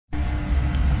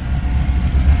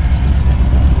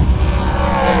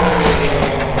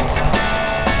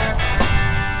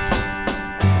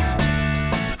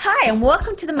and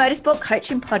welcome to the Motorsport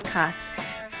Coaching Podcast,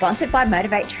 sponsored by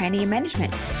Motivate Training and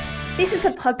Management. This is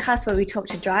a podcast where we talk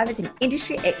to drivers and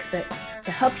industry experts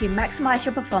to help you maximize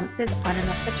your performances on and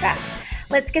off the track.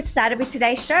 Let's get started with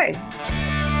today's show.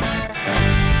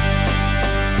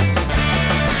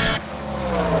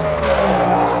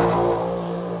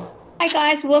 Hi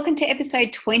guys, welcome to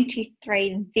episode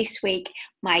 23 this week.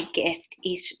 My guest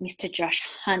is Mr. Josh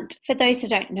Hunt. For those that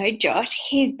don't know Josh,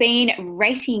 he's been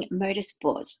racing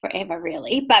motorsports forever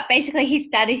really, but basically he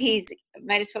started his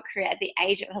motorsport career at the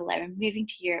age of 11, moving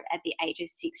to Europe at the age of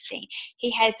 16. He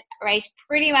has raced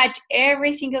pretty much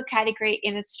every single category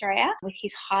in Australia, with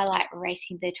his highlight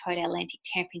racing the Toyota Atlantic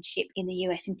Championship in the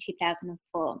US in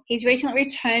 2004. He's recently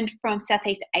returned from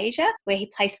Southeast Asia, where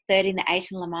he placed third in the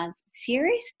Asian Le Mans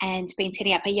series and been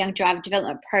setting up a young driver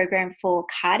development program for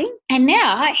karting. And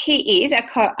now he is a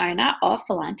co-owner of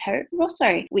Volante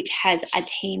Rosso, which has a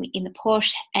team in the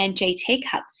Porsche and GT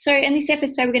Cup. So in this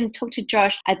episode, we're going to talk to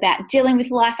Josh about dealing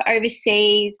with life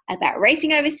overseas, about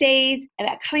racing overseas,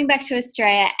 about coming back to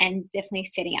Australia, and definitely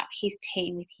setting up his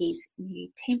team with his new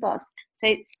team boss.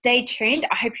 So stay tuned.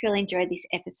 I hope you'll enjoy this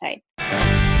episode.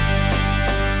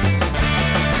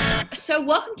 So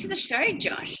welcome to the show,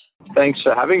 Josh. Thanks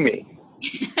for having me.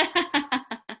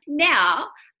 Now,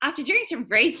 after doing some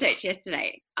research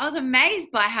yesterday, I was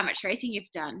amazed by how much racing you've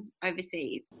done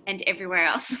overseas and everywhere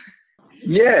else.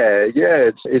 Yeah,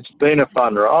 it's been a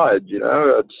fun ride, you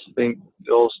know. I think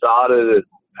it all started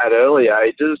at early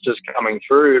ages, just coming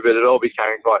through, but it all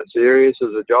became quite serious as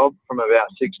a job from about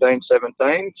 16,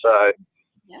 17. So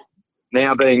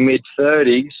Now being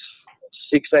mid-30s,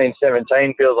 16,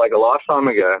 17 feels like a lifetime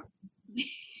ago.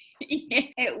 Yeah,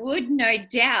 it would, no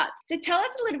doubt. So tell us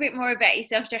a little bit more about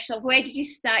yourself, Josh. Where did you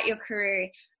start your career?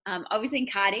 Obviously in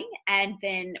karting, and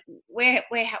then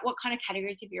what kind of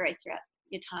categories have you raced throughout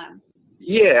your time?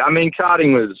 Yeah, I mean,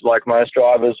 karting was, like most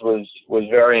drivers, was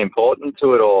very important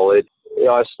to it all.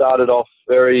 I started off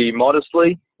very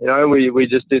modestly. You know, we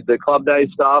just did the club day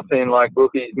stuff in like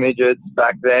rookies, midgets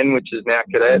back then, which is now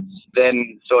cadets,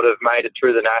 then sort of made it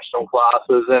through the national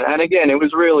classes. And again, it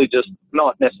was really just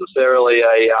not necessarily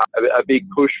a big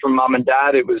push from mum and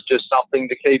dad. It was just something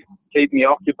to keep me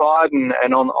occupied and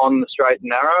on the straight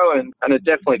and narrow. And it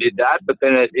definitely did that. But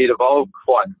then it evolved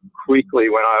quite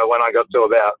quickly when I got to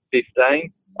about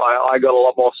 15. I got a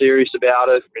lot more serious about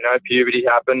it. You know, puberty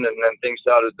happened and then things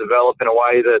started to develop in a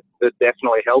way that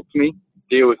definitely helped me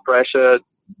deal with pressure,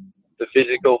 the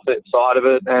physical side of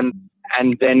it, and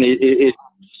then it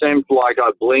seemed like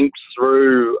I blinked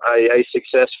through a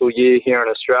successful year here in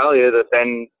Australia that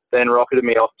then rocketed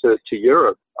me off to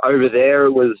Europe. Over there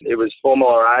it was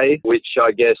Formula A, which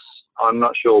I guess I'm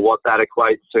not sure what that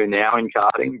equates to now in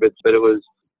karting, but it was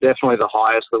definitely the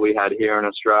highest that we had here in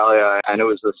Australia, and it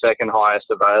was the second highest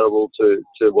available to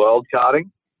world karting,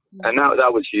 and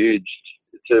that was huge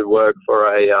to work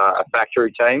for a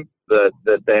factory team.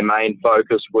 That their main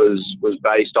focus was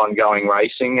based on going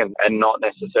racing and not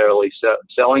necessarily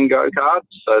selling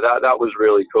go-karts. So that was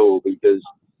really cool because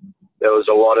there was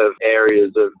a lot of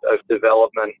areas of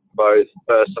development, both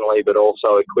personally but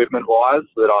also equipment-wise,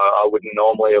 that I wouldn't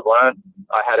normally have learned.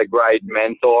 I had a great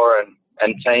mentor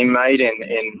and teammate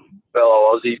in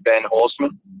fellow Aussie Ben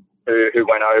Horseman, who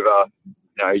went over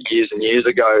years and years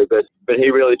ago, but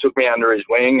he really took me under his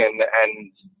wing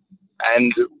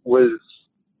and was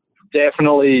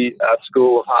definitely a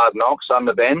school of hard knocks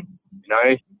under Ben. You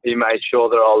know, he made sure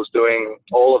that I was doing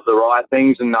all of the right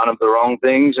things and none of the wrong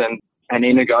things, and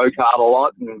in a go-kart a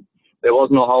lot. And there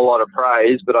wasn't a whole lot of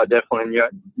praise, but I definitely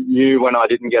knew when I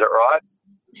didn't get it right.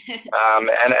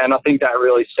 And I think that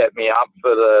really set me up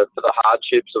for the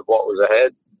hardships of what was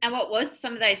ahead. And what was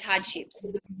some of those hardships?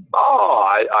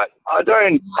 Oh, I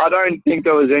don't think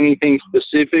there was anything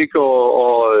specific,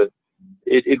 or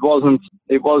it wasn't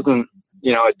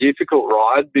a difficult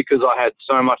ride because I had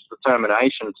so much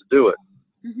determination to do it.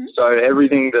 Mm-hmm. So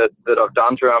everything that I've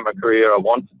done throughout my career, I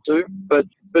wanted to. But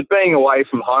being away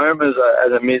from home as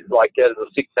a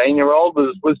 16-year-old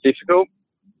was difficult.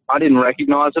 I didn't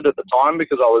recognise it at the time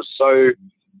because I was so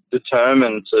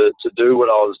determined to do what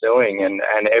I was doing,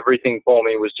 and everything for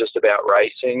me was just about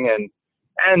racing.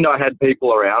 And I had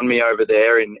people around me over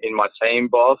there in my team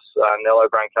boss, Nello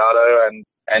Brancato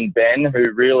and Ben,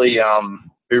 who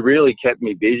really kept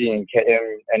me busy and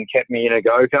kept me in a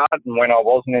go-kart. And when I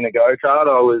wasn't in a go-kart,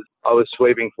 I was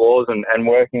sweeping floors and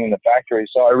working in the factory.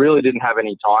 So I really didn't have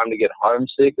any time to get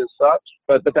homesick as such.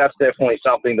 But that's definitely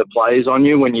something that plays on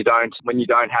you when you don't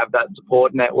have that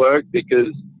support network,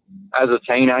 because as a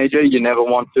teenager, you never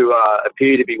want to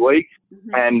appear to be weak.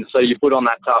 Mm-hmm. And so you put on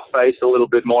that tough face a little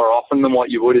bit more often than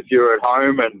what you would if you were at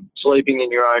home and sleeping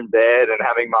in your own bed and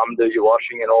having mum do your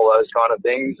washing and all those kind of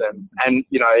things. And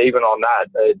you know, even on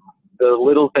that, the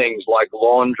little things like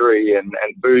laundry and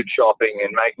food shopping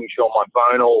and making sure my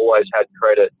phone always had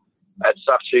credit at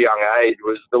such a young age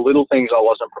was the little things I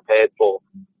wasn't prepared for,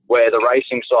 where the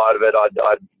racing side of it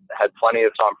I'd had plenty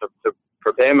of time to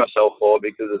prepare myself for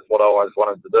because it's what I always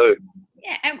wanted to do.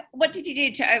 Yeah, and what did you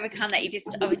do to overcome that? You just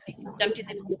obviously just jumped in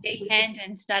the deep end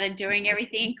and started doing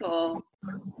everything, or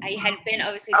you had Ben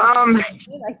obviously just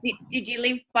like did you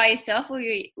live by yourself or were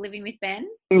you living with Ben?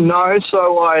 No,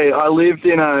 so I lived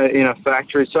in a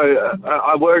factory. So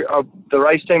I work. The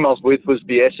race team I was with was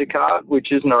Biesicart,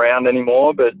 which isn't around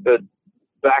anymore, but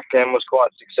back then was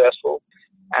quite successful.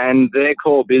 And their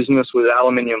core business was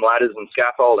aluminium ladders and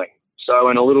scaffolding. So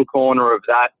in a little corner of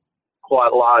that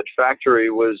quite large factory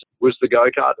was the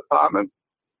go-kart department.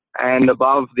 And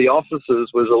above the offices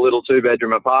was a little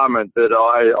 2-bedroom apartment that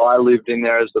I lived in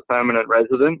there as the permanent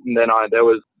resident. And then there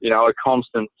was, you know, a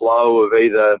constant flow of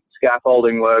either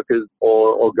scaffolding workers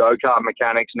or go-kart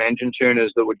mechanics and engine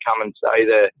tuners that would come and stay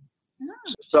there.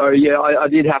 Oh. So, yeah, I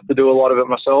did have to do a lot of it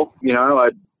myself. You know,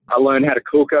 I learned how to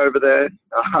cook over there.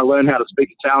 I learned how to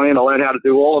speak Italian. I learned how to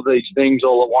do all of these things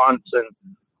all at once. And,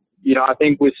 you know, I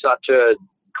think with such a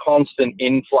constant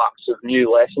influx of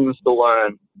new lessons to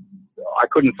learn, I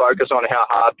couldn't focus on how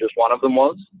hard just one of them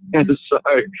was. so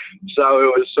it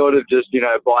was sort of just, you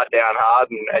know, bite down hard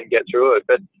and get through it.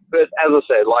 But as I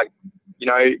said, like, you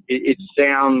know, it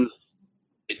sounds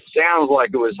like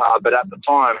it was hard, but at the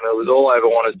time it was all I ever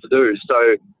wanted to do. So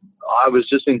I was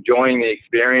just enjoying the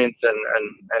experience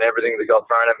and everything that got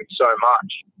thrown at me so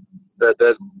much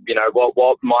that you know,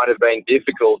 what might have been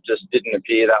difficult just didn't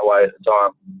appear that way at the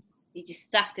time. You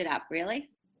just sucked it up, really?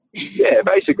 Yeah,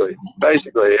 basically.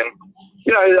 And,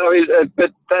 you know, I mean,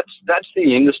 but that's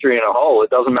the industry in a whole. It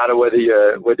doesn't matter whether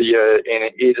you're in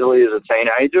Italy as a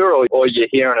teenager or you're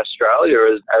here in Australia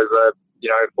as a, you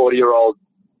know, 40-year-old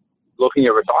looking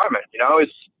at retirement. You know,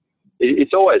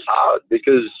 it's always hard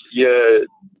because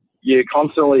you're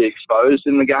constantly exposed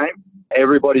in the game.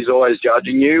 Everybody's always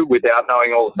judging you without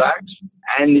knowing all the facts,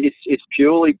 and it's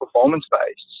purely performance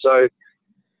based. So,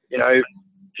 you know,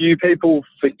 few people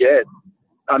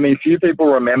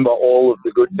remember all of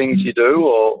the good things you do,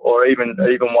 or even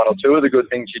one or two of the good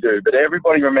things you do, but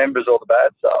everybody remembers all the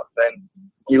bad stuff. And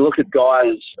you look at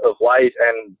guys of late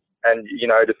and you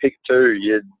know, to pick two,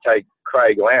 you take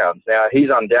Craig Lowndes. Now, he's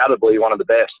undoubtedly one of the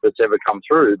best that's ever come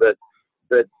through, but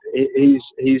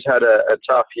he's had a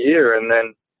tough year, and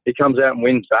then he comes out and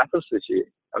wins Bathurst this year.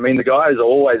 I mean, the guy has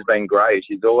always been great.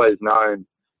 He's always known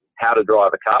how to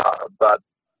drive a car, but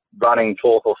running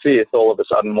fourth or fifth all of a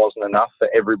sudden wasn't enough for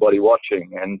everybody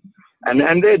watching.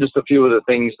 And they're just a few of the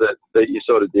things that you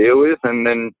sort of deal with. And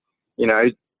then, you know,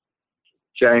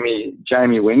 Jamie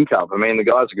Whincup, I mean, the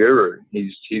guy's a guru.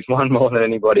 He's won more than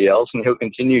anybody else, and he'll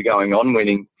continue going on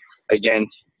winning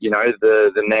against, you know,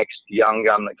 the next young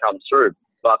gun that comes through.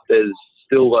 But there's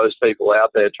still those people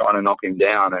out there trying to knock him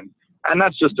down. And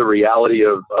that's just a reality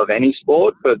of any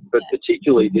sport, but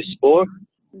particularly this sport.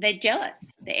 They're jealous.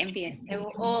 They're envious. They're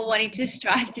all wanting to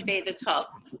strive to be at the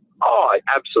top. Oh,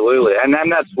 absolutely. And then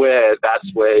that's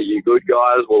where you good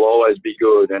guys will always be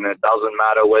good. And it doesn't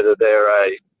matter whether they're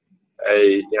a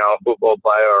football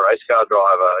player or a race car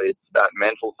driver. It's that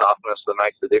mental toughness that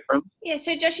makes the difference. Yeah,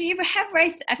 so Josh, you have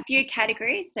raced a few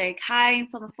categories. So karting,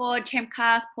 Formula Ford, Champ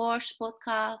Cars, Porsche, sports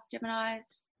cars, Geminis,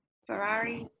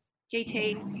 Ferraris,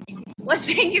 GT. What's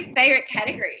been your favourite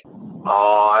category?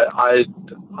 Oh,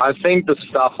 I think the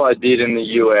stuff I did in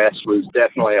the US was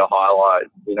definitely a highlight.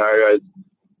 You know,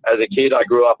 as a kid, I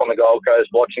grew up on the Gold Coast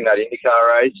watching that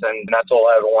IndyCar race, and that's all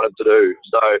I ever wanted to do.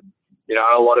 So, you know,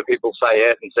 a lot of people say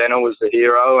Ayrton Senna was the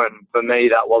hero, and for me,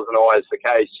 that wasn't always the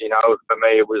case. You know, for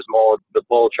me, it was more the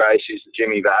Paul Tracys, the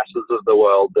Jimmy Vassars of the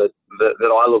world that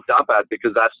I looked up at,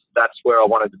 because that's where I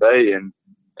wanted to be, and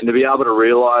to be able to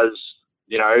realise,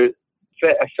 you know,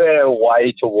 a fair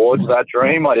way towards that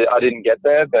dream. I didn't get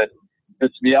there, but to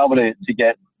be able to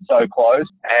get so close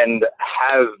and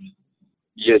have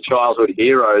your childhood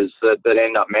heroes that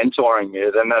end up mentoring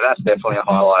you, then that's definitely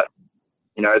a highlight.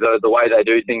 You know, the way they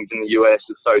do things in the US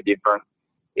is so different.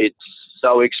 It's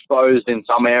so exposed in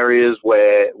some areas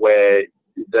where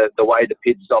the way the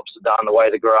pit stops are done, the way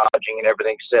the garaging and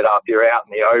everything's set up, you're out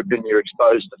in the open, you're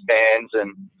exposed to fans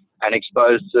and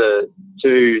exposed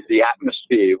to the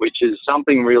atmosphere, which is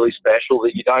something really special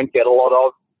that you don't get a lot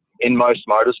of in most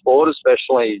motorsport,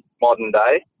 especially modern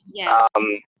day. Yeah.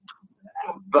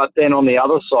 But then on the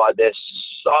other side, they're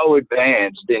so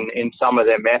advanced in some of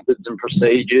their methods and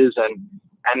procedures,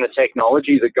 and the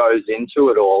technology that goes into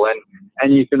it all.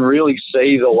 And you can really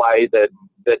see the way that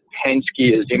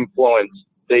Penske has influenced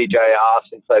DJR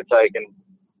since they've taken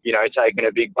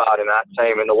a big part in that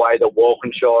team, and the way that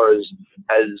Walkinshaw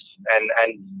and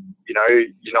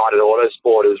United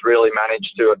Autosport has really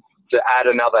managed to add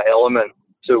another element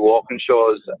to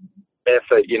Walkinshaw's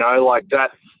effort, like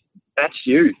that's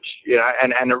huge,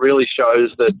 and it really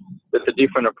shows that the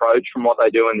different approach from what they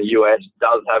do in the US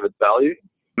does have its value.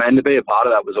 And to be a part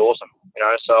of that was awesome,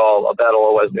 so that'll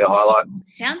always be a highlight.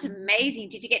 Sounds amazing.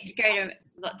 Did you get to go to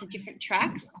lots of different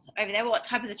tracks over there? What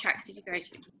type of the tracks did you go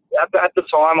to? At the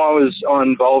time, I was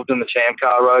involved in the Champ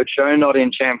Car Roadshow, not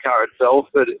in Champ Car itself,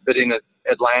 but in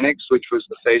Atlantics, which was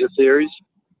the feeder series.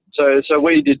 So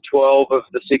we did 12 of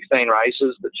the 16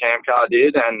 races that Champ Car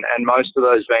did, and most of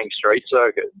those being street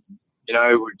circuit.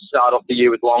 We'd start off the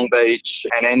year with Long Beach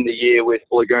and end the year with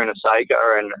Laguna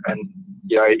Seca, and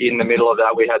in the middle of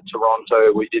that we had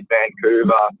Toronto, we did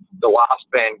Vancouver, the last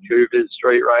Vancouver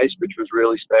street race, which was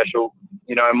really special,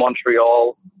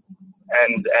 Montreal,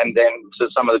 and then to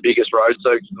some of the biggest road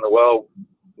circuits in the world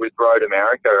with Road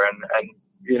America, and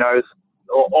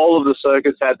all of the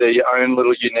circuits had their own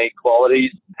little unique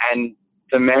qualities and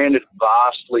demanded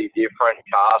vastly different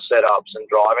car setups and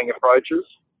driving approaches.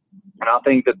 And I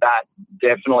think that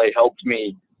definitely helped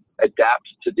me adapt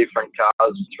to different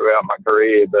cars throughout my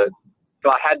career. But if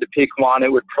I had to pick one,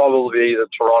 it would probably be the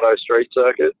Toronto street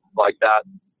circuit. Like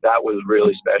that was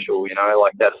really special,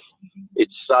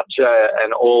 it's such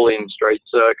an all-in street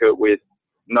circuit with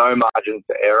no margin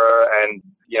for error, and,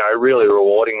 really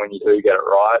rewarding when you do get it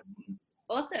right.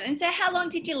 Awesome. And so how long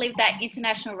did you live that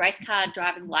international race car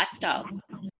driving lifestyle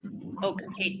or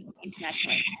compete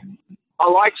internationally? I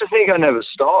like to think I never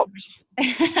stopped.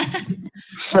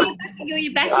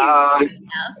 You're back in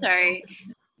now, so...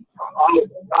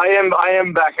 I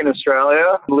am back in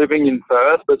Australia, living in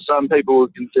Perth, but some people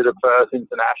would consider Perth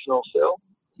international still.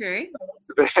 True.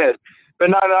 But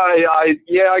no, I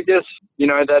guess,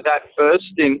 that first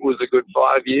stint was a good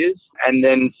 5 years. And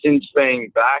then since being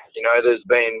back, there's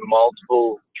been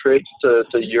multiple trips to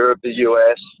Europe, the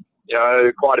US,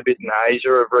 quite a bit in Asia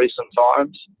of recent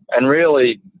times. And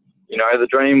really, the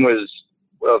dream was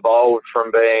evolved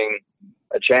from being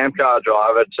a Champ Car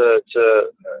driver to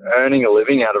earning a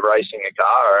living out of racing a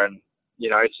car. And,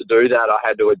 to do that, I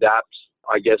had to adapt,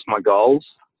 I guess, my goals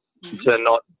to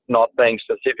not being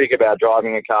specific about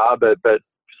driving a car, but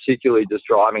particularly just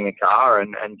driving a car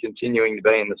and continuing to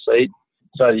be in the seat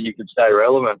so that you could stay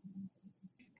relevant.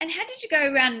 And how did you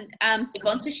go around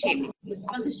sponsorship? Was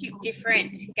sponsorship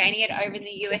different, gaining it over in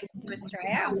the US to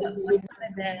Australia? What's some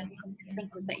of the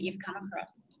differences that you've come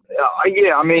across?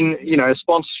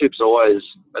 Sponsorship's always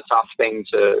a tough thing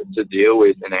to deal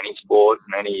with in any sport,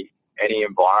 in any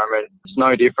environment. It's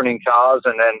no different in cars,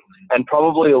 and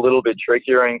probably a little bit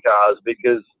trickier in cars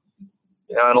because,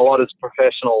 in a lot of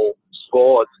professional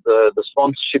sports, the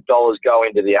sponsorship dollars go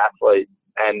into the athlete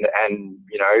and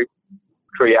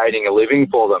creating a living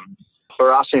for them.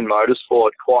 For us in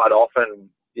motorsport, quite often,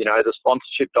 the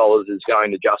sponsorship dollars is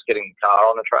going to just getting the car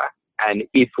on the track. And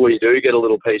if we do get a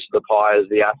little piece of the pie as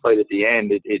the athlete at the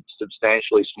end, it's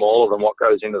substantially smaller than what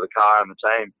goes into the car and the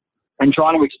team. And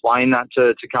trying to explain that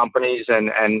to companies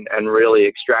and really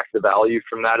extract the value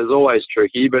from that is always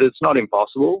tricky, but it's not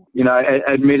impossible.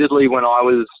 Admittedly, when I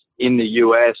was in the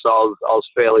US, I was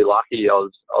fairly lucky. I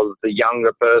was the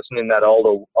younger person in that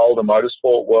older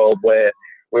motorsport world where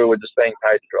we were just being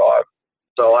paid to drive.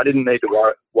 So I didn't need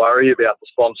to worry about the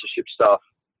sponsorship stuff.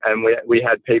 And we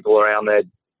had people around there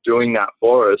doing that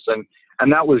for us.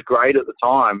 And that was great at the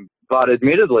time. But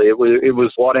admittedly, it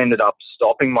was what ended up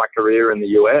stopping my career in the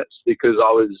US because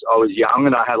I was young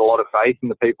and I had a lot of faith in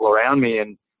the people around me,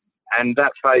 and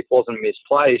that faith wasn't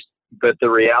misplaced. But the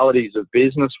realities of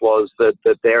business was that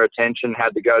their attention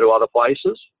had to go to other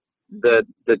places that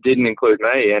didn't include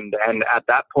me. And at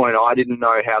that point, I didn't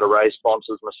know how to raise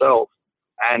sponsors myself.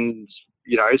 And,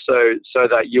 so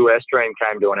that US dream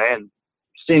came to an end.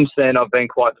 Since then, I've been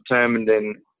quite determined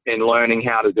in learning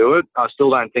how to do it. I still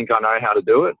don't think I know how to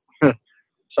do it.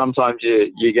 Sometimes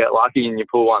you get lucky and you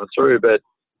pull one through, but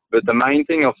the main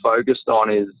thing I've focused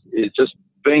on is just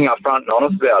being upfront and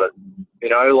honest about it.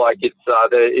 It's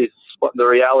the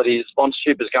reality is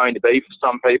sponsorship is going to be for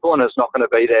some people and it's not going to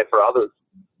be there for others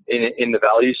in the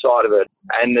value side of it.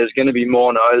 And there's going to be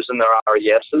more no's than there are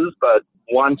yeses, but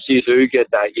once you do get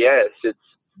that yes, it's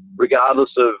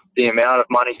regardless of the amount of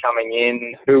money coming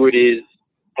in, who it is,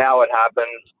 how it happens,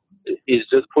 is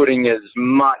just putting as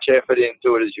much effort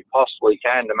into it as you possibly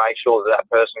can to make sure that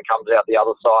person comes out the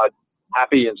other side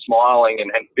happy and smiling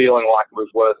and feeling like it was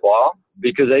worthwhile.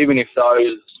 Because even if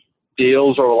those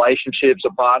deals or relationships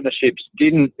or partnerships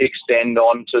didn't extend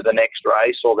on to the next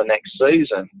race or the next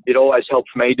season. It always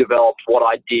helped me develop what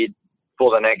I did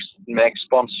for the next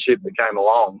sponsorship that came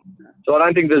along. So I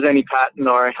don't think there's any pattern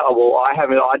or,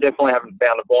 I definitely haven't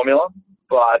found a formula.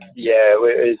 But yeah,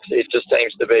 it just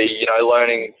seems to be,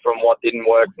 learning from what didn't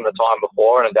work from the time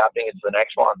before and adapting it to the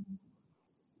next one.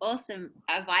 Awesome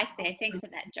advice there. Thanks for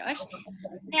that, Josh.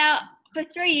 Now, for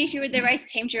 3 years, you were the race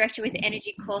team director with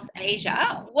Energy Course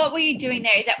Asia. What were you doing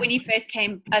there? Is that when you first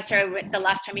the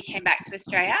last time you came back to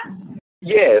Australia?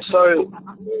 Yeah, so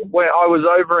when I was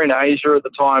over in Asia at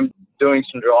the time doing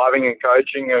some driving and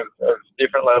coaching of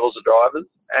different levels of drivers,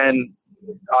 and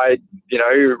I,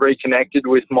 reconnected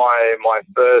with my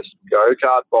first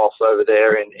go-kart boss over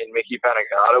there in Mickey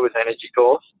Panagata with Energy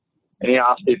Course, and he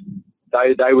asked if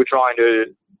they were trying to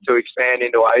expand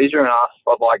into Asia and asked if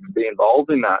I'd like to be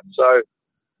involved in that. So,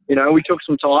 we took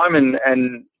some time and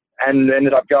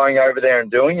ended up going over there and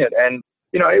doing it. And,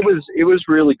 it was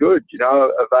really good.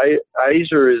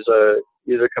 Asia is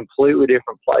a completely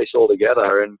different place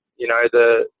altogether. And,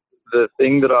 the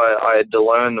thing that I had to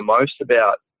learn the most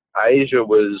about Asia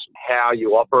was how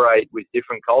you operate with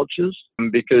different cultures,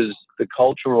 because the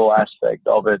cultural aspect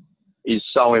of it is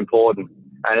so important.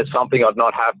 And it's something I've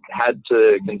not had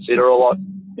to consider a lot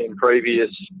in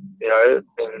previous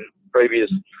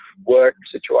work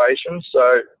situations.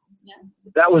 So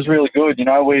that was really good.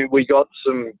 We got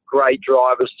some great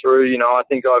drivers through. I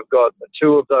think I've got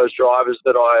 2 of those drivers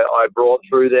that I brought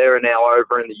through there are now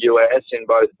over in the US in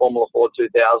both Formula 4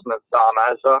 2000 and Star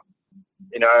Mazda.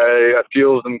 A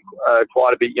few of them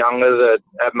quite a bit younger that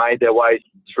have made their way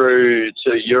through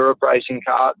to Europe racing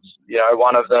karts.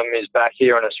 One of them is back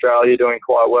here in Australia doing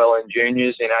quite well in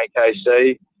juniors in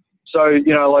AKC. So,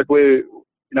 we're,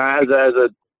 as a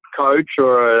coach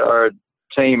or a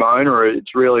team owner,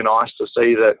 it's really nice to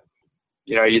see that,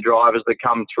 your drivers that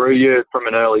come through you from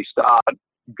an early start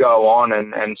go on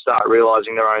and start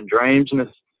realising their own dreams. And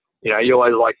it's, you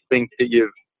always like to think that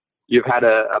you've had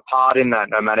a part in that,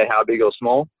 no matter how big or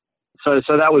small. So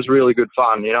that was really good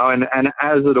fun, and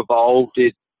as it evolved,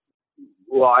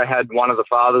 I had one of the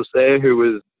fathers there who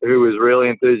was really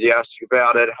enthusiastic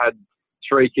about it, had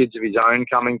 3 kids of his own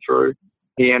coming through.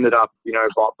 He ended up,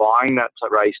 buying that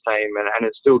race team and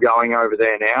it's still going over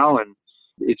there now. And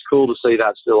it's cool to see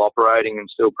that still operating and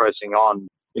still pressing on.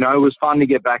 It was fun to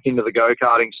get back into the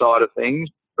go-karting side of things,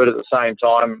 but at the same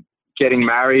time, getting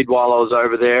married while I was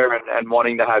over there and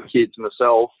wanting to have kids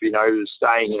myself,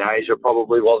 staying in Asia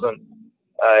probably wasn't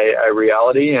a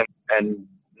reality. And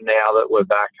now that we're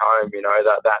back home,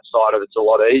 that side of it's a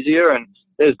lot easier. And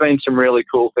there's been some really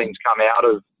cool things come out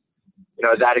of,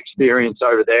 that experience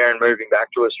over there and moving back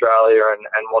to Australia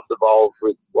and what's evolved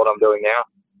with what I'm doing now.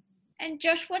 And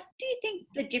Josh, what do you think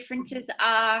the differences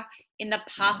are in the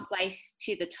pathways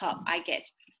to the top, I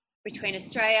guess, between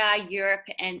Australia, Europe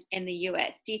and the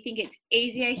US? Do you think it's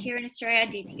easier here in Australia?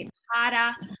 Do you think it's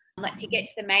harder, to get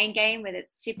to the main game, whether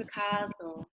it's supercars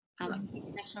or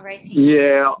international racing?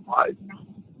 Yeah,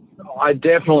 I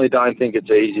definitely don't think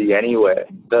it's easy anywhere.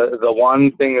 The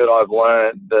one thing that I've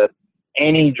learned that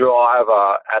any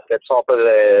driver at the top of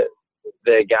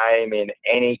their game in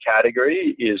any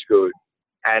category is good.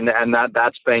 And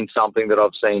that's been something that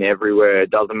I've seen everywhere. It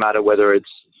doesn't matter whether it's,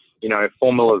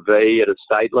 Formula V at a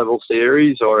state level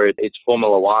series or it's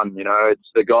Formula One, it's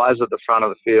the guys at the front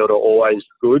of the field are always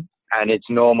good, and it's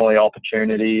normally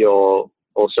opportunity or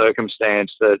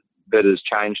circumstance that has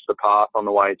changed the path on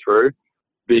the way through,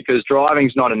 because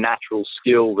driving's not a natural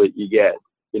skill that you get.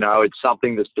 It's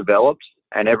something that's developed,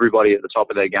 and everybody at the top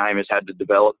of their game has had to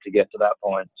develop to get to that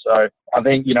point. So I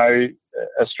think,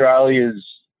 Australia's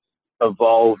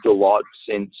evolved a lot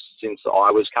since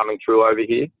I was coming through over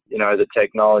here. The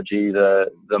technology, the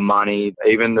money,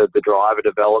 even the driver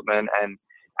development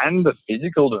and the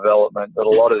physical development that a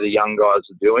lot of the young guys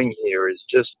are doing here is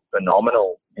just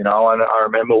phenomenal. And I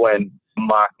remember when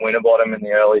Mark Winterbottom in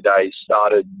the early days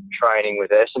started training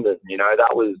with Essendon,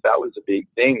 that was a big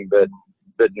thing. But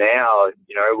now,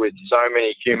 with so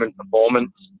many human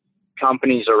performance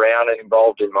companies around and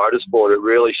involved in motorsport, it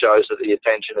really shows that the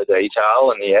attention to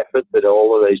detail and the effort that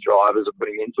all of these drivers are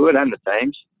putting into it, and the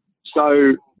teams.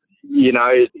 So,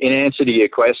 in answer to your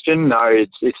question, no,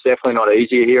 it's definitely not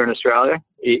easier here in Australia.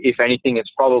 If anything,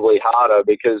 it's probably harder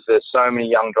because there's so many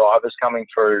young drivers coming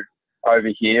through over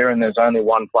here, and there's only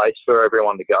one place for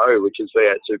everyone to go, which is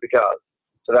V8 Supercars.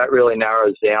 So that really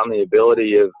narrows down the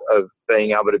ability of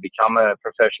being able to become a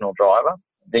professional driver.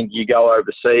 I think you go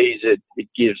overseas, it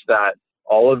gives that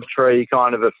olive tree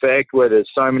kind of effect where there's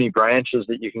so many branches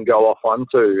that you can go off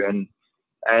onto. And,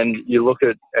 And you look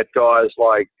at guys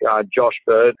like Josh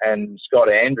Bird and Scott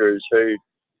Andrews, who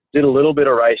did a little bit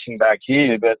of racing back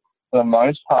here, but for the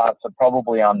most part are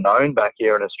probably unknown back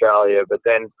here in Australia. But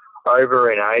then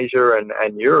over in Asia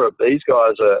and Europe, these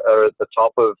guys are at the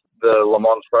top of the Le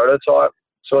Mans prototype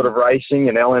sort of racing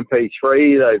in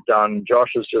LMP3.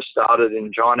 Josh has just started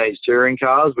in Chinese touring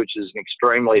cars, which is an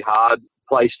extremely hard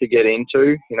place to get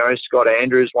into. You know, Scott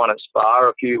Andrews won at Spa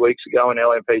a few weeks ago in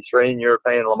LMP3 in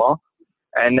European Le Mans.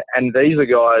 And these are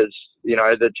guys, you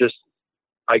know, that just,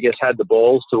 I guess, had the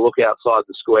balls to look outside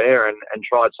the square and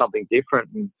tried something different.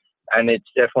 And it's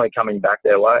definitely coming back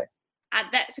their way.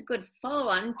 That's a good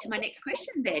follow-on to my next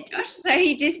question there, Josh. So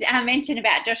you just mentioned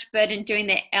about Josh Burden doing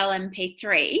the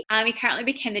LMP3. He currently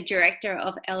became the director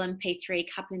of LMP3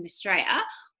 Cup in Australia.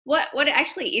 What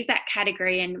actually is that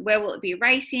category, and where will it be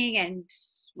racing, and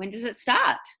when does it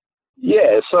start?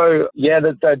 Yeah, so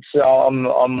that's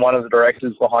I'm one of the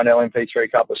directors behind LMP3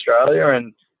 Cup Australia,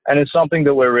 and it's something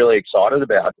that we're really excited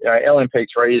about. You know,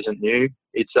 LMP3 isn't new.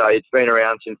 It's been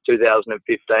around since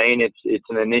 2015. It's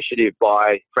an initiative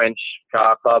by French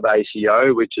car club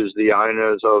ACO, which is the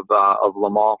owners of Le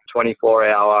Mans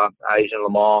 24-hour Asian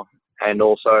Le Mans and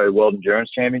also World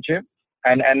Endurance Championship.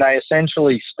 And they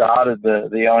essentially started the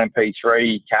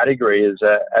LMP3 category as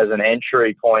an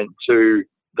entry point to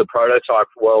the prototype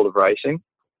world of racing.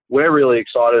 We're really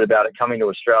excited about it coming to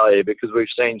Australia because we've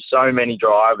seen so many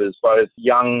drivers, both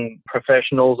young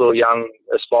professionals or young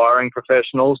aspiring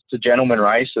professionals to gentleman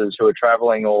racers who are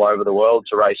travelling all over the world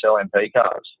to race LMP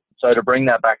cars. So to bring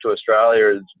that back to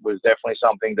Australia was definitely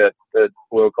something that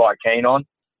we were quite keen on.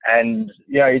 And,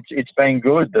 you know, it's been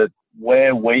good that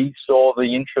where we saw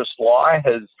the interest lie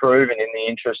has proven in the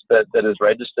interest that is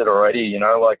registered already. You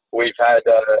know, like we've had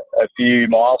a few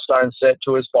milestones set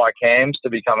to us by CAMS to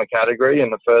become a category,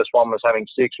 and the first one was having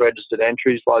 6 registered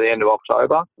entries by the end of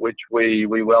October, which we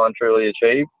well and truly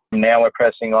achieved. Now we're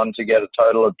pressing on to get a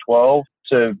total of 12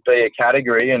 to be a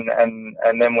category, and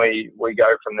then we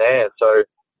go from there. So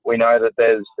we know that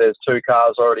there's 2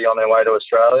 cars already on their way to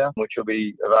Australia, which will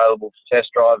be available for test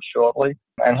drives shortly.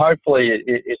 And hopefully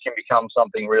it can become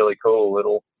something really cool.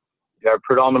 It'll, you know,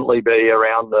 predominantly be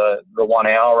around the 1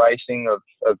 hour racing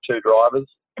of 2 drivers,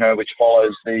 you know, which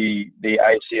follows the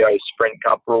ACO Sprint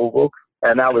Cup rulebook.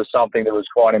 And that was something that was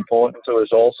quite important to us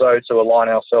also, to align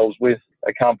ourselves with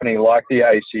a company like the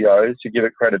ACO to give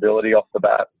it credibility off the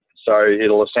bat. So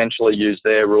it'll essentially use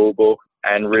their rulebook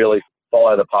and really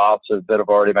follow the paths that have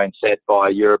already been set by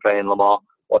European Le Mans,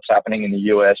 what's happening in the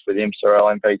US with IMSA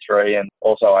LMP3 and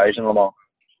also Asian Le Mans.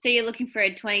 So you're looking for a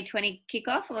 2020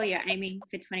 kickoff, or you're aiming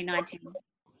for 2019?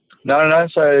 No.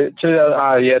 So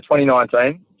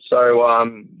 2019.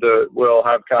 So we'll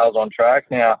have cars on track.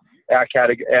 Now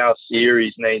our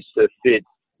series needs to fit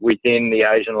within the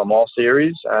Asian Le Mans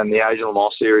series, and the Asian Le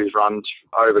Mans series runs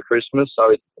over Christmas, so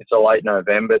it's a late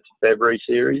November to February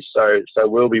series. So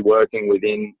we'll be working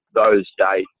within those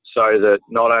dates so that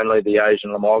not only the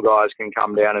Asian Le Mans guys can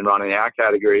come down and run in our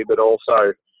category, but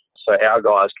also so our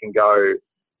guys can go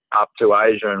up to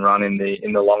Asia and run in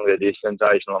the longer distance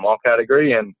Asian Le Mans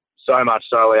category. And so much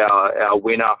so our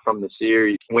winner from the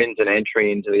series wins an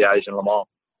entry into the Asian Le Mans.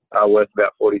 Worth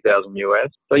about $40,000 US.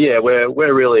 So yeah,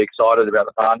 we're really excited about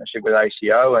the partnership with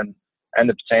ACO and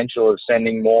the potential of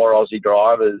sending more Aussie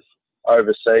drivers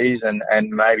overseas and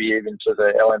maybe even to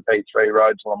the LMP3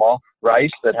 Road to Le Mans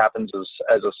race that happens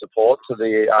as a support to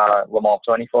the Le Mans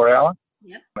 24-hour.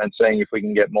 Yep. And seeing if we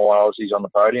can get more Aussies on the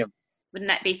podium. Wouldn't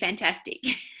that be fantastic?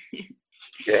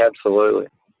 Yeah, absolutely.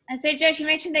 And so, Josh, you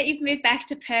mentioned that you've moved back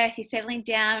to Perth, you're settling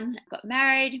down, got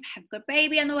married, have got a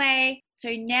baby on the way. So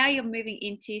now you're moving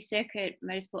into Circuit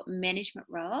Motorsport management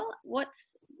role. What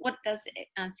does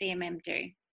CMM do?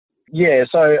 Yeah,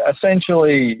 so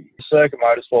essentially Circuit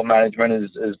Motorsport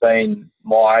Management has been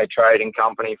my trading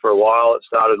company for a while. It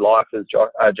started life as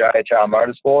JHR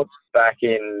Motorsports back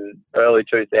in early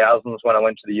 2000s when I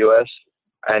went to the US.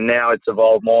 And now it's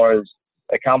evolved more as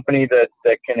a company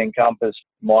that can encompass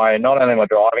not only my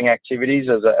driving activities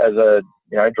as a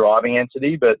driving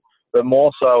entity, but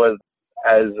more so as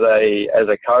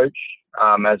a coach,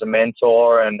 as a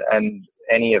mentor, and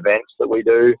any events that we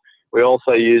do. We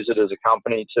also use it as a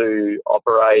company to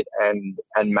operate and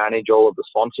manage all of the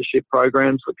sponsorship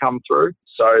programs that come through,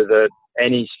 so that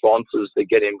any sponsors that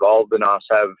get involved in us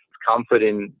have comfort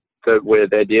in that where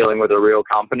they're dealing with a real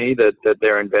company that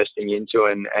they're investing into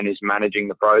and is managing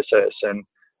the process.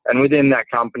 And within that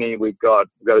company, we've got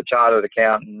a chartered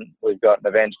accountant, we've got an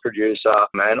events producer,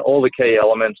 and all the key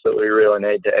elements that we really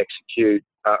need to execute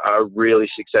a really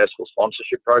successful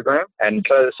sponsorship program. And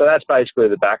so that's basically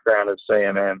the background of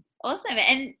CMM. Awesome.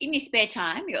 And in your spare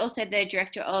time, you're also the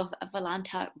director of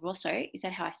Volante Rosso. Is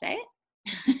that how I say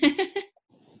it?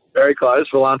 Very close,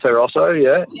 Volante Rosso,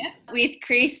 yeah. Yeah. With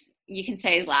Chris, you can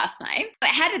say his last name.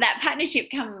 But how did that partnership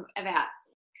come about?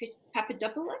 Chris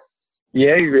Papadopoulos?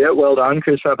 Yeah, well done,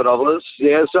 Chris Papadopoulos.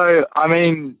 Yeah, so, I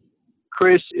mean,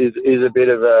 Chris is a bit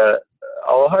of a,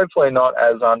 oh, hopefully not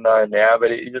as unknown now,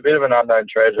 but he's a bit of an unknown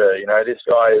treasure. You know, this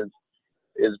guy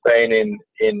has been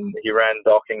he ran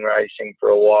docking racing for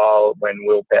a while when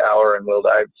Will Power and Will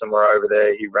Davidson were over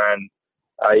there.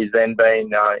 He's then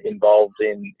been involved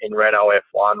in Renault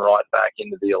F1 right back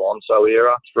into the Alonso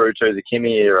era through to the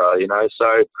Kimi era, you know.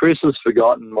 So Chris is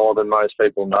forgotten more than most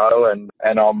people know,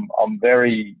 and I'm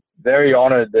very, very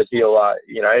honoured that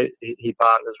he's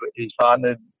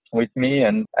partnered with me,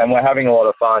 and we're having a lot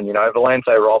of fun. You know,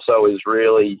 Volante Rosso is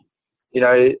really, you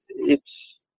know,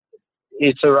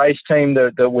 it's a race team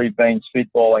that we've been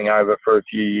spitballing over for a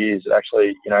few years.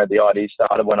 Actually, you know, the idea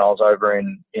started when I was over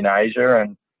in Asia,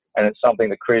 and it's something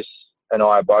that Chris and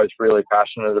I are both really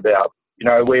passionate about. You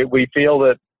know, we feel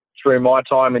that through my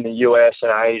time in the US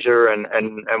and Asia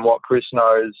and what Chris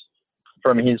knows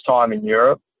from his time in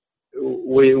Europe,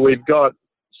 we've got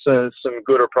some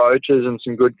good approaches and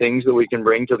some good things that we can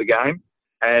bring to the game.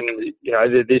 And, you know,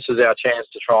 this is our chance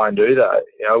to try and do that.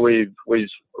 You know, we've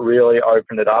really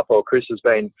opened it up, or Chris has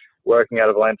been working out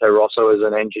of Volante Rosso as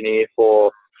an engineer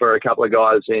for a couple of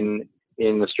guys in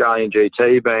Australian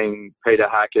GT, being Peter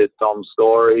Hackett, Dom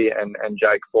Story and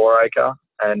Jake Foraker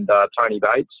and Tony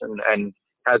Bates, and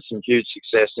had some huge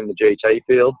success in the GT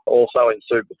field. Also in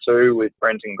Super 2 with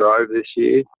Brenton Grove this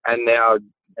year. And now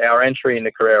our entry in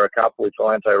the Carrera Cup with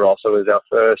Volante Rosso is our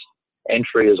first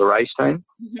entry as a race team.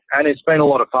 Mm-hmm. And it's been a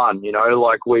lot of fun, you know,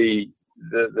 like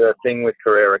the thing with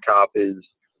Carrera Cup is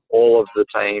all of the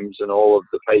teams and all of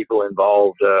the people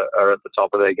involved are at the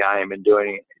top of their game and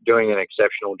doing an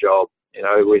exceptional job. You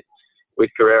know, with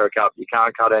Carrera Cup, you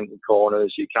can't cut any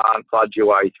corners, you can't fudge your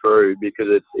way through, because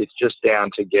it's just down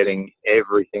to getting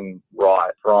everything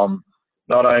right, from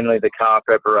not only the car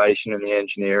preparation and the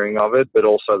engineering of it, but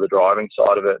also the driving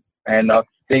side of it. And I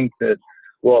think that,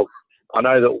 well, I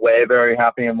know that we're very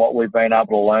happy in what we've been able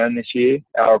to learn this year.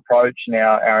 Our approach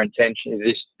now, our intention,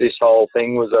 this whole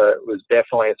thing was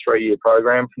definitely a 3-year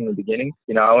program from the beginning,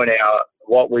 you know, and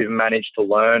what we've managed to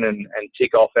learn and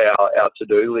tick off our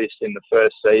to-do list in the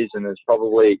first season has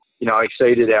probably, you know,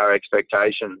 exceeded our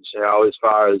expectations. You know, as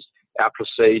far as our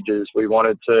procedures, we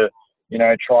wanted to, you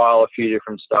know, trial a few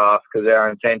different stuff, because our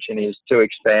intention is to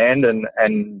expand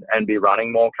and be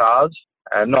running more cars,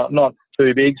 and not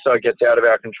too big so it gets out of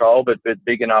our control, but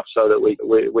big enough so that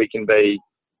we can be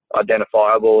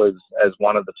identifiable as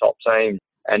one of the top teams.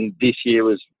 And this year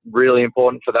was really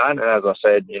important for that. And as I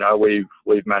said, you know,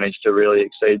 we've managed to really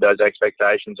exceed those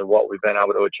expectations of what we've been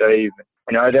able to achieve.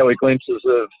 You know, there were glimpses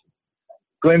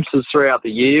throughout the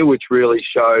year which really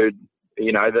showed,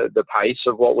 you know, the pace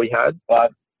of what we had.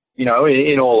 But, you know,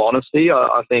 in all honesty,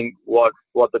 I think what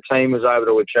the team was able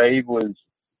to achieve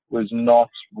was not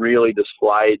really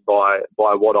displayed by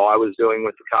what I was doing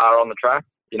with the car on the track.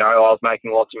 You know, I was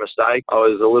making lots of mistakes. I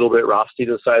was a little bit rusty,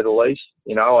 to say the least.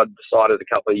 You know, I decided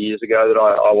a couple of years ago that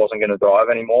I wasn't going to drive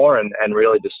anymore, and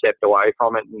really just stepped away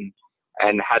from it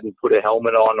and hadn't put a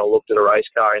helmet on or looked at a race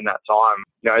car in that time.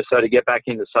 You know, so to get back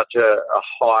into such a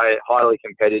highly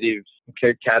competitive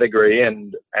category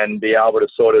and be able to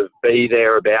sort of be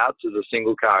thereabouts as a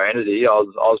single car entity, I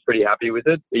was pretty happy with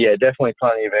it. But yeah, definitely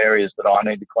plenty of areas that I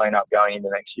need to clean up going into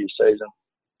next year's season.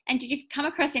 And did you come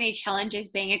across any challenges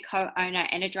being a co-owner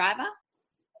and a driver?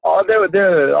 Oh,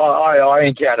 I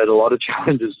encountered a lot of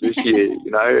challenges this year, you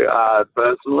know,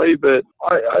 personally, but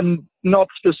not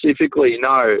specifically,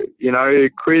 no. You know,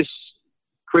 Chris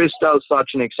does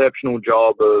such an exceptional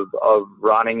job of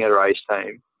running a race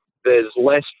team. There's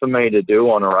less for me to do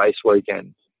on a race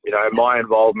weekend. You know, my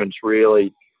involvement's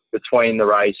really between the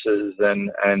races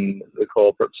and the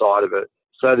corporate side of it.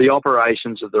 So the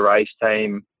operations of the race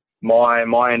team,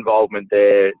 my involvement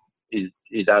there is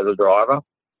as a driver.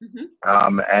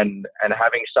 Mm-hmm. And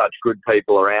having such good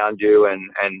people around you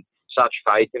and such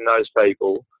faith in those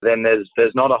people, then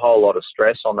there's not a whole lot of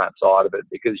stress on that side of it,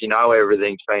 because you know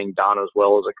everything's being done as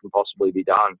well as it can possibly be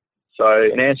done. So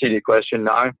in answer to your question,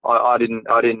 no, I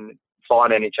didn't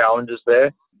find any challenges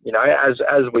there. You know,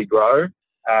 as we grow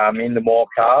into more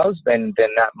cars, then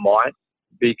that might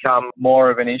become more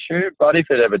of an issue. But if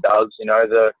it ever does, you know,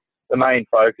 the main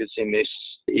focus in this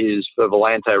is for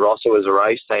Volante Rosso as a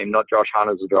race team, not Josh Hunt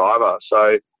as a driver.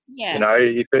 So, yeah, you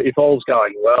know, if all's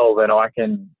going well, then I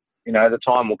can, you know, the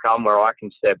time will come where I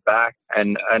can step back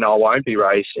and I won't be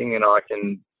racing, and I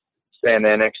can stand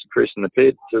there next to Chris in the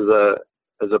pits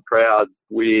as a proud,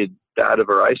 weird dad of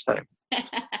a race team.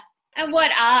 And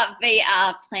what are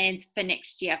VR plans for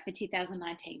next year, for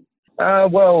 2019?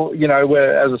 Well,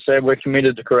 as I said, we're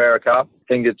committed to Carrera Cup. I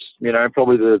think it's,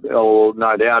 probably no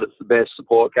doubt, it's the best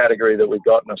support category that we've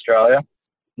got in Australia.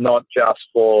 Not just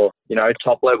for,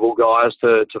 top level guys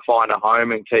to find a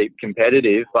home and keep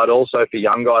competitive, but also for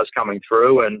young guys coming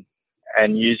through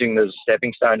and using the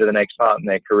stepping stone to the next part in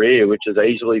their career, which has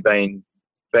easily been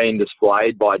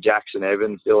displayed by Jackson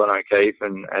Evans, Dylan O'Keefe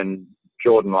and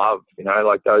Jordan Love.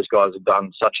 Those guys have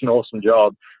done such an awesome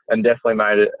job and definitely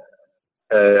made it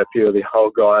a few of the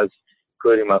old guys,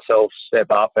 including myself, step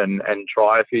up and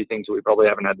try a few things that we probably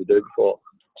haven't had to do before.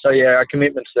 So, yeah, our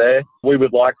commitment's there. We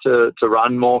would like to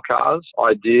run more cars.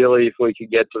 Ideally, if we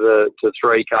could get to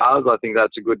 3 cars, I think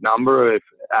that's a good number. If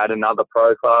add another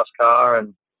Pro Class car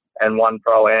and one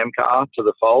Pro-Am car to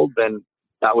the fold, then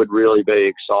that would really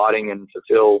be exciting and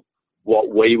fulfill what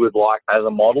we would like as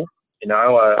a model.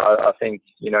 I think,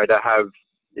 to have,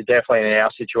 definitely in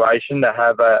our situation, to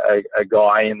have a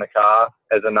guy in the car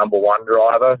as a number 1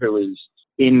 driver who is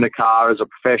in the car as a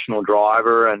professional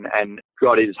driver and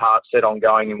got his heart set on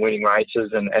going and winning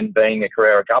races and being a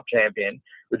Carrera Cup champion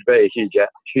would be a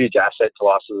huge asset to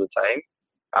us as a team,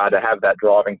 to have that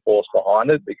driving force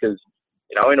behind it, because,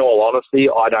 in all honesty,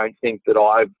 I don't think that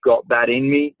I've got that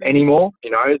in me anymore,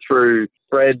 through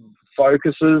Fred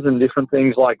focuses and different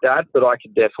things like that, but I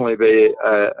could definitely be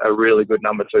a really good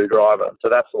number 2 driver. So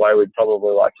that's the way we'd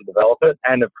probably like to develop it.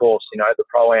 And of course, the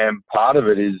Pro-Am part of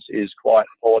it is quite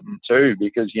important too,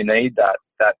 because you need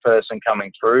that person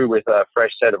coming through with a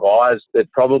fresh set of eyes that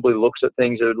probably looks at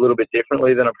things a little bit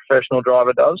differently than a professional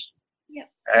driver does. Yep.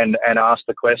 And ask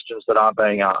the questions that aren't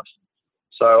being asked.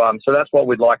 So that's what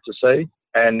we'd like to see.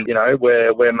 And,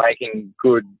 we're making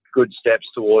good steps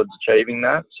towards achieving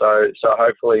that. So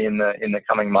hopefully in the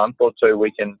coming month or 2,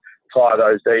 we can tie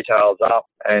those details up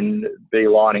and be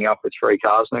lining up with 3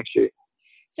 cars next year.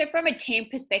 So from a team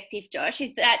perspective, Josh,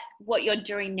 is that what you're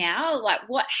doing now? Like,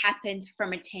 what happens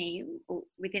from a team or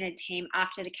within a team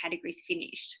after the category's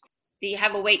finished? Do you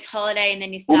have a week's holiday and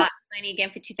then you start planning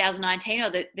again for 2019,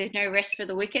 or there's no rest for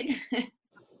the wicked?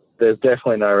 There's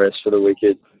definitely no rest for the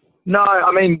wicked. No,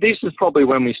 I mean, this is probably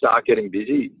when we start getting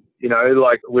busy.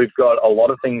 We've got a lot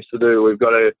of things to do. We've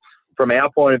got to, from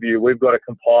our point of view, we've got to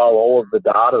compile all of the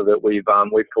data that we've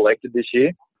collected this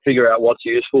year, figure out what's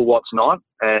useful, what's not,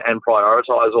 and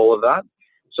prioritise all of that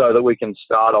so that we can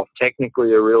start off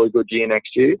technically a really good year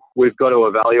next year. We've got to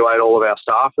evaluate all of our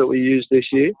staff that we use this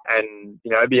year and,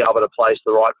 be able to place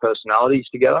the right personalities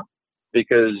together,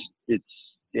 because it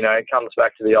comes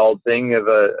back to the old thing of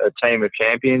a team of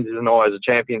champions isn't always a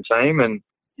champion team. And,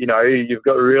 you've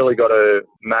really got to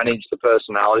manage the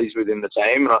personalities within the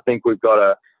team. And I think we've got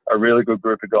a really good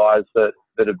group of guys that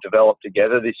have developed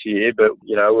together this year, but,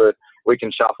 we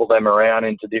can shuffle them around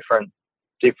into different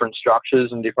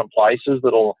structures and different places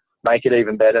that'll make it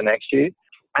even better next year.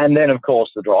 And then, of course,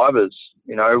 the drivers.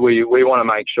 We want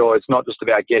to make sure it's not just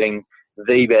about getting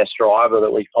the best driver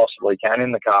that we possibly can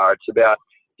in the car. It's about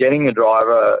getting a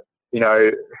driver,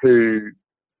 who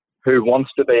wants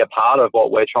to be a part of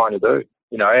what we're trying to do,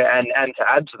 and to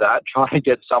add to that, trying to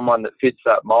get someone that fits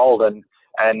that mold and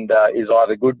is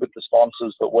either good with the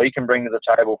sponsors that we can bring to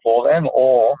the table for them,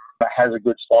 or has a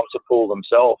good sponsor pool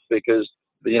themselves, because,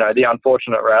 the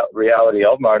unfortunate reality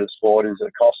of motorsport is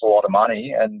it costs a lot of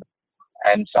money and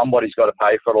somebody's got to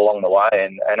pay for it along the way.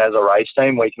 And as a race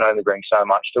team, we can only bring so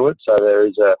much to it. So there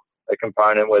is a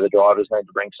component where the drivers need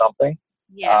to bring something.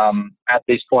 Yeah. At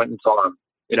this point in time,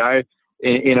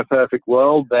 in a perfect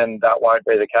world, then that won't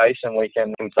be the case, and we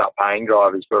can start paying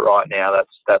drivers. But right now,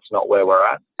 that's not where we're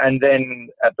at. And then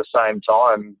at the same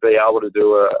time, be able to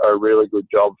do a really good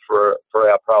job for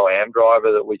our Pro-Am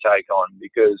driver that we take on,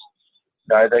 because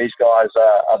these guys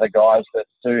are the guys that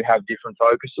do have different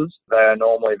focuses. They are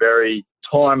normally very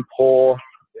time poor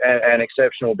and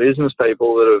exceptional business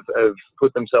people that have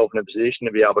put themselves in a position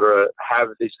to be able to have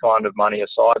this kind of money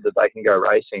aside that they can go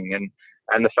racing.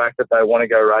 And the fact that they want to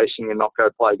go racing and not go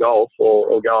play golf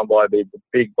or go and buy a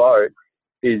big boat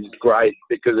is great,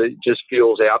 because it just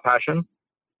fuels our passion.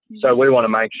 So we want to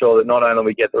make sure that not only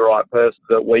we get the right person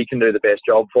that we can do the best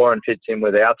job for and fits in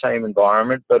with our team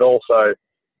environment, but also,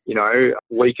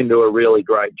 we can do a really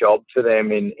great job for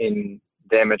them in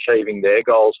them achieving their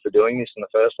goals for doing this in the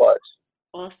first place.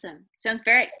 Awesome. Sounds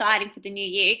very exciting for the new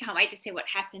year. Can't wait to see what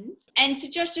happens. And so,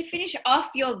 Josh, to finish off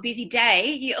your busy day,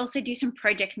 you also do some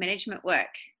project management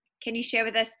work. Can you share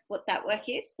with us what that work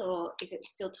is, or is it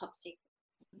still top secret?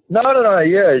 No.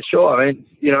 Yeah, sure. I mean,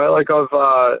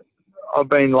 I've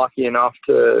been lucky enough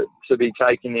to be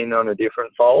taken in on a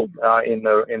different fold in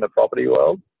the property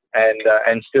world.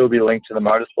 and still be linked to the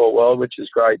motorsport world, which is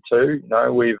great too. You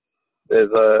know,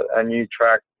 there's a new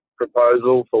track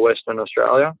proposal for Western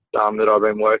Australia that I've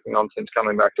been working on since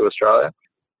coming back to Australia,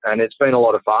 and it's been a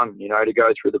lot of fun. You know, to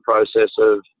go through the process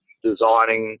of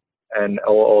designing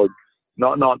or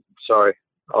not sorry,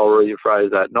 I'll rephrase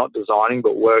that, not designing,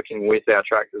 but working with our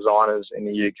track designers in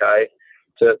the UK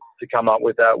to come up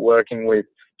with that, working with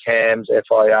CAMS,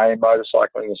 FIA,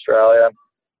 Motorcycling Australia,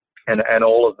 and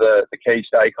all of the key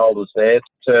stakeholders there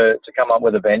to come up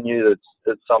with a venue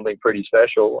that's something pretty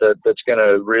special, that's going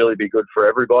to really be good for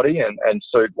everybody and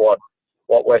suit what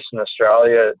Western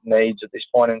Australia needs at this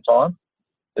point in time.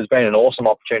 It's been an awesome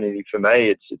opportunity for me.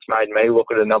 It's made me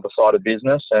look at another side of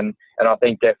business, and I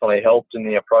think definitely helped in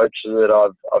the approach that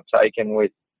I've taken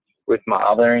with my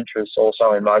other interests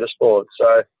also in motorsport.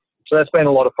 So that's been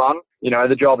a lot of fun. You know,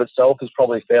 the job itself is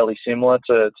probably fairly similar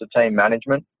to team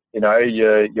management. You know,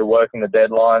 you're working the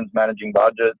deadlines, managing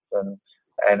budgets, and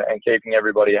keeping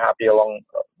everybody happy along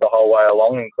the whole way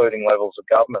along, including levels of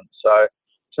government. So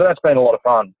that's been a lot of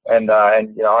fun, and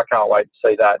you know, I can't wait to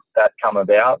see that come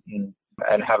about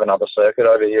and have another circuit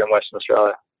over here in Western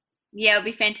Australia. Yeah, it'll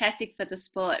be fantastic for the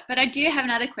sport. But I do have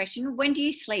another question. When do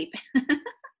you sleep? When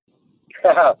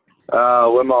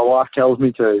my wife tells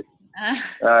me to.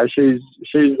 She's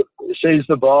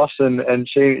the boss, and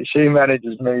she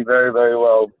manages me very, very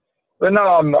well. But no,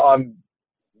 I'm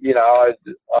you know,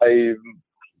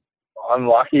 I'm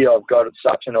lucky. I've got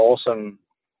such an awesome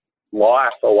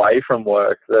life away from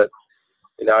work that,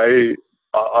 you know,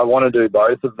 I want to do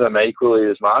both of them equally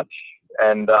as much.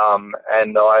 And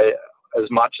I, as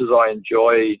much as I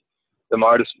enjoy the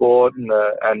motorsport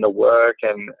and the work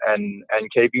and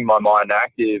keeping my mind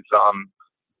active,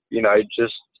 you know,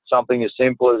 just something as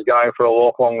simple as going for a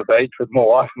walk along the beach with my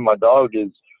wife and my dog is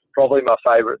probably my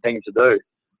favourite thing to do.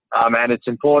 And it's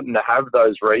important to have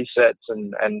those resets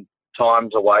and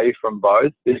times away from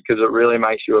both, because it really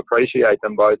makes you appreciate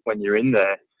them both when you're in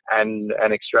there and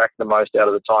extract the most out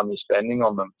of the time you're spending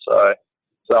on them. So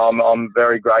I'm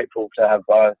very grateful to have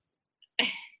both.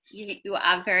 You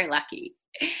are very lucky.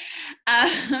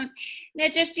 Now,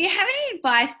 Josh, do you have any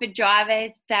advice for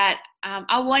drivers that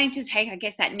are wanting to take, I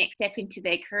guess, that next step into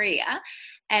their career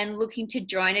and looking to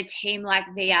join a team like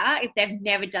VR if they've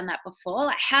never done that before?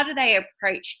 Like, how do they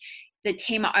approach the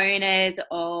team owners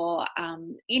or,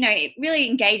 you know, really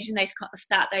engage in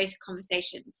start those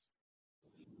conversations?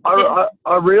 I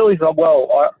really thought,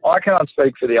 well, I can't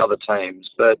speak for the other teams,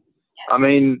 but I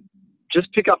mean,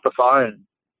 just pick up the phone.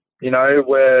 You know,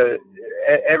 where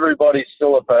everybody's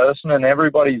still a person and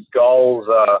everybody's goals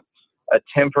are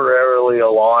temporarily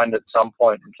aligned at some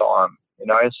point in time, you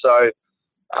know. So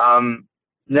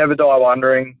never die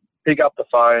wondering, pick up the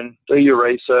phone, do your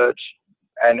research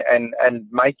and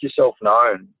make yourself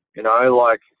known. You know,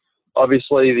 like,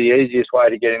 obviously the easiest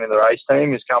way to get into the race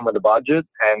team is come with a budget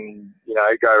and, you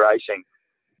know, go racing.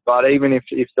 But even if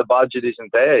the budget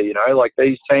isn't there, you know, like,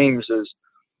 these teams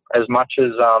as much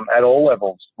as at all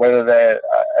levels, whether they're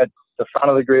at the front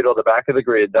of the grid or the back of the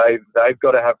grid, they've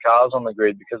got to have cars on the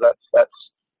grid, because that's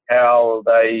how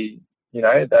they, you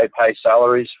know, they pay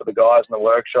salaries for the guys in the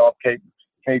workshop, keep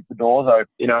the doors open.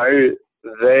 You know,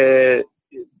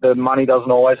 the money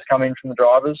doesn't always come in from the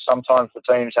drivers. Sometimes the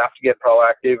teams have to get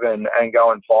proactive and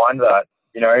go and find that.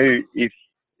 You know, if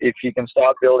you can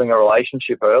start building a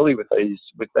relationship early with these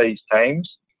teams,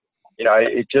 you know,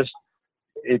 it just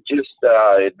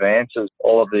advances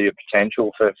all of the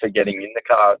potential for getting in the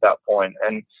car at that point.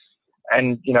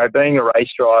 And you know, being a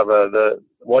race driver,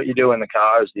 what you do in the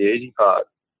car is the easy part.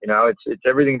 You know, it's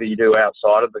everything that you do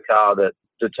outside of the car that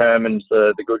determines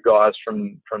the good guys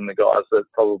from the guys that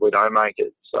probably don't make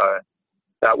it. So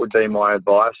that would be my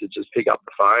advice, is just pick up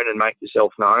the phone and make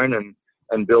yourself known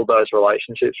and build those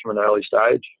relationships from an early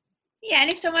stage. Yeah,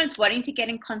 and if someone's wanting to get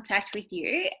in contact with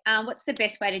you, what's the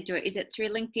best way to do it? Is it through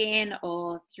LinkedIn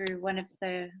or through one of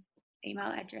the email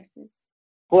addresses?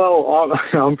 Well,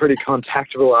 I'm pretty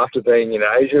contactable after being in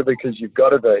Asia, because you've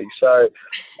got to be. So,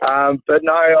 but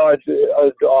no,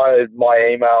 my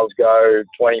emails go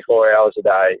 24 hours a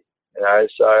day. You know,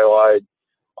 so I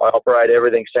operate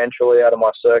everything centrally out of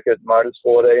my Circuit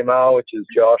Motorsport email, which is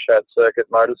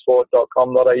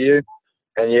josh@circuitmotorsport.com.au.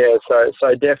 And yeah, so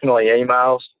definitely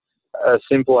emails.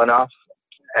 Simple enough,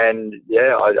 and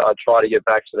yeah, I try to get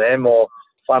back to them. Or,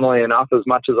 funnily enough, as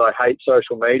much as I hate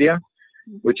social media,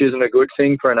 which isn't a good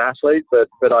thing for an athlete, but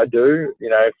I do, you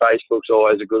know, Facebook's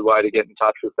always a good way to get in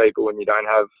touch with people when you don't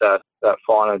have that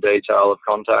finer detail of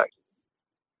contact.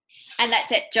 And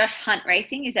that's at Josh Hunt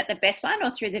Racing. Is that the best one, or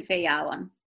through the VR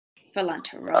one for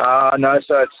Lunter Ross? No,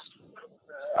 so it's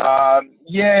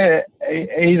yeah,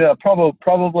 Either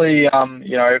probably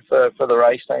for the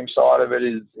race team side of it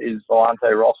is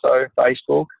Volante Rosso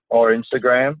Facebook or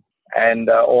Instagram, and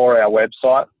or our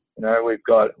website.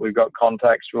 We've got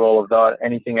contacts for all of that.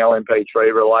 Anything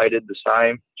LMP3 related, the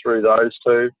same through those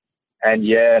two, and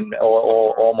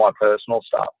all my personal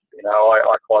stuff.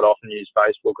 I quite often use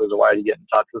Facebook as a way to get in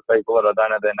touch with people that I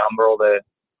don't have their number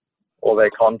or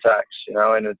their contacts.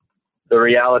 And the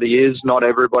reality is not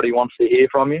everybody wants to hear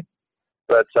from you,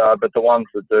 but the ones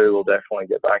that do will definitely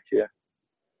get back to you.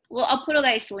 Well, I'll put all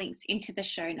those links into the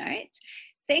show notes.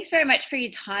 Thanks very much for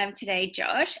your time today,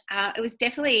 Josh. It was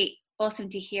definitely awesome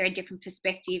to hear a different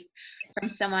perspective from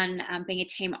someone being a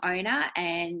team owner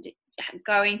and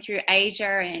going through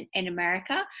Asia and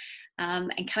America,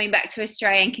 and coming back to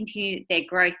Australia and continue their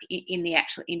growth in the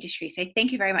actual industry. So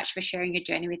thank you very much for sharing your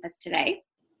journey with us today.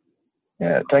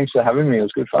 Yeah, thanks for having me. It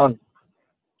was good fun.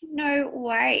 No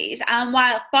worries.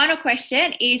 My final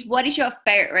question is, what is your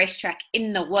favourite racetrack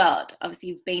in the world? Obviously,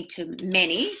 you've been to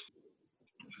many.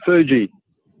 Fuji.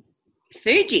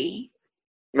 Fuji?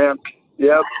 Yep,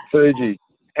 Fuji.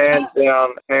 Hands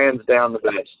down the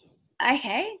best.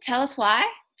 Okay, tell us why,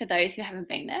 for those who haven't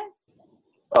been there.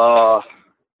 Well,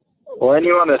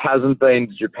 anyone that hasn't been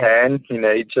to Japan, you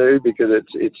need to, because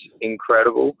it's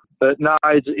incredible. But no,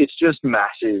 it's just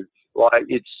massive. Like,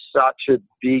 it's such a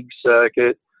big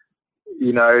circuit.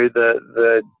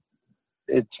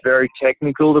 It's very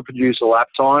technical to produce a lap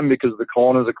time because the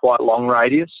corners are quite long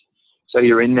radius. So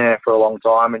you're in there for a long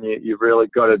time, and you've really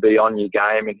got to be on your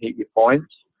game and hit your points.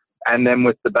 And then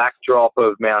with the backdrop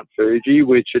of Mount Fuji,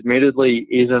 which admittedly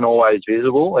isn't always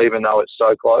visible, even though it's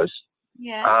so close,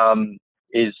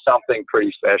 is something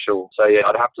pretty special. So yeah,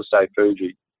 I'd have to say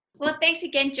Fuji. Well, thanks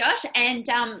again, Josh, and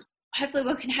hopefully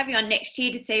we can have you on next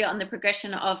year to see on the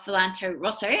progression of Volante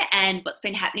Rosso and what's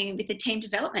been happening with the team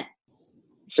development.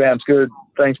 Sounds good.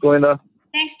 Thanks, Belinda.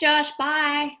 Thanks, Josh.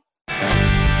 Bye.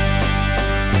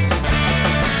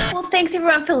 Well, thanks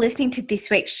everyone for listening to this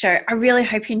week's show. I really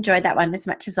hope you enjoyed that one as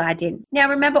much as I did. Now,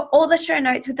 remember, all the show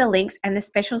notes with the links and the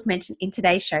specials mentioned in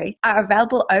today's show are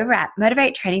available over at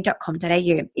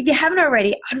motivatetraining.com.au. If you haven't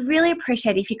already, I'd really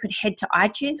appreciate it if you could head to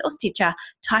iTunes or Stitcher,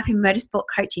 type in Motorsport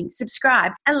Coaching,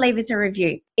 subscribe, and leave us a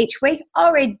review. Each week,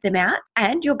 I'll read them out,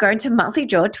 and you'll go into a monthly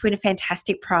draw to win a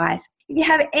fantastic prize. If you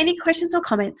have any questions or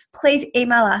comments, please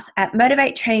email us at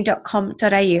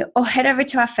motivatetraining.com.au or head over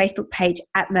to our Facebook page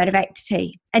at Motivate to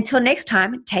T. Until next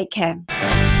time, take care.